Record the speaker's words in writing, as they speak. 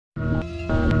To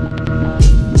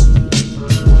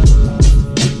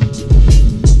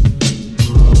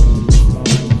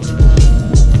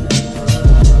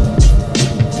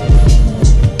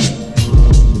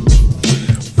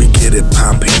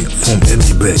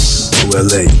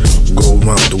LA, go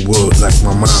around the world like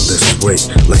my mind that's straight,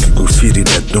 like a graffiti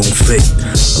that don't fade,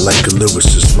 like a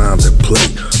lyricist mind that play,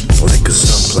 like a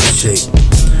sunplay shape.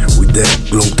 We that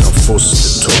glowed down forces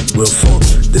that talk real fun,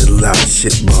 did a lot of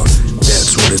shit, but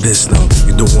that's what it is now.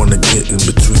 You don't wanna get in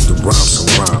between the rhymes and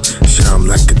rhyme. Shine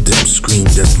like a dim screen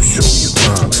that will show you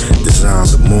time. Design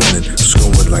the morning,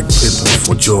 scrolling like Pippen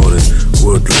for Jordan.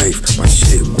 Word life, my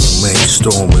shit remain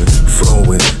storming,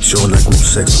 flowing, showing like group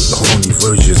sex with horny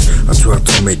virgins. I try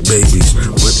to make babies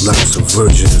with lots of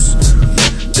virgins.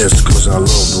 That's cause I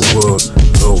love the world,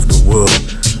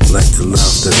 like to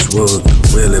love this world,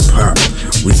 really pop.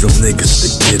 We them niggas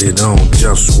that get it on,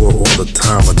 JustWar all the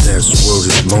time, but that word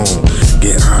is long.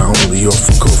 Get high only off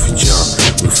a coffee jar,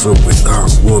 we fill with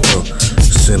hot water,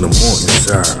 send them on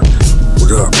inside.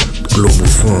 What up,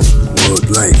 Globalfirm, word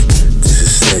life, this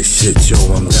is that shit, yo,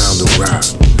 I'm down to ride,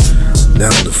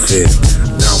 down to fair,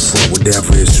 down for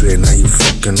whatever is rare. Now you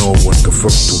fucking know what the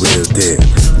fuck the real there,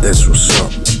 that's what's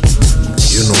up.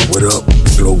 You know what up,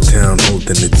 Glow Town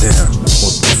holding it down.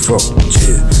 What the fuck,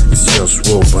 yeah, it's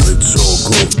JustWar, but it's all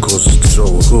good, cause it's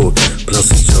all good.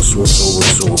 Plus it's JustWar, so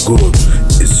it's all good.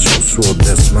 It's JustWar,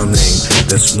 that's my name,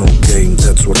 that's no game,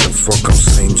 that's what the fuck I'm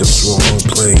saying. JustWar, no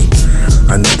plane.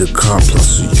 I need a car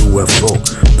plus a UFO.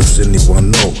 Does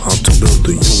anyone know how to build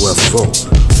a UFO?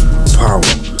 Power,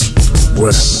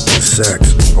 rap,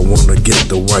 sex. I wanna get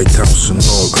the White House and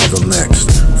all other next.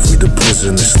 Free the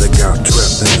prisoners that got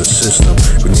trapped in the system.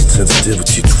 We need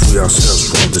sensitivity to free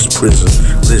ourselves from this prison.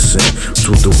 Listen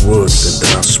to the words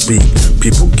that I speak.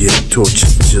 People get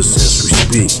tortured just as we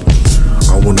speak.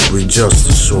 I wanna bring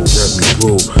justice, so let me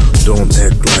rule. Don't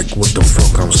act like what the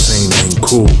fuck I'm saying ain't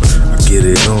cool. I get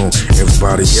it on,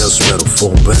 everybody else better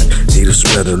fall back. Haters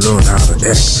better learn how to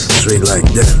act straight like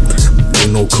that.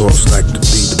 Ain't no cause like to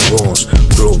be the boss.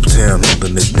 Globe Town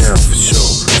holding it down for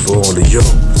sure. For all of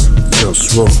y'all,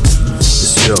 JustWar,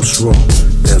 it's JustWar.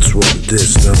 That's what it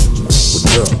is now.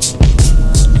 What up?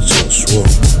 JustWar.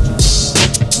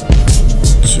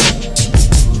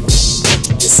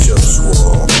 It's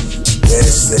JustWar.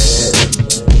 That's that.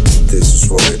 This is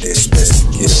what it is. Best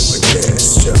to get it with that.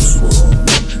 It's JustWar.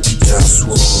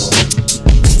 JustWar.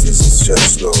 This is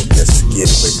just love. Best to get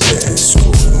it with that.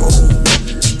 School mode.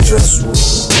 JustWar.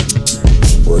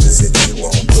 What is it you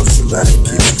want? Cause your life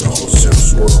keeps going.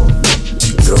 JustWar.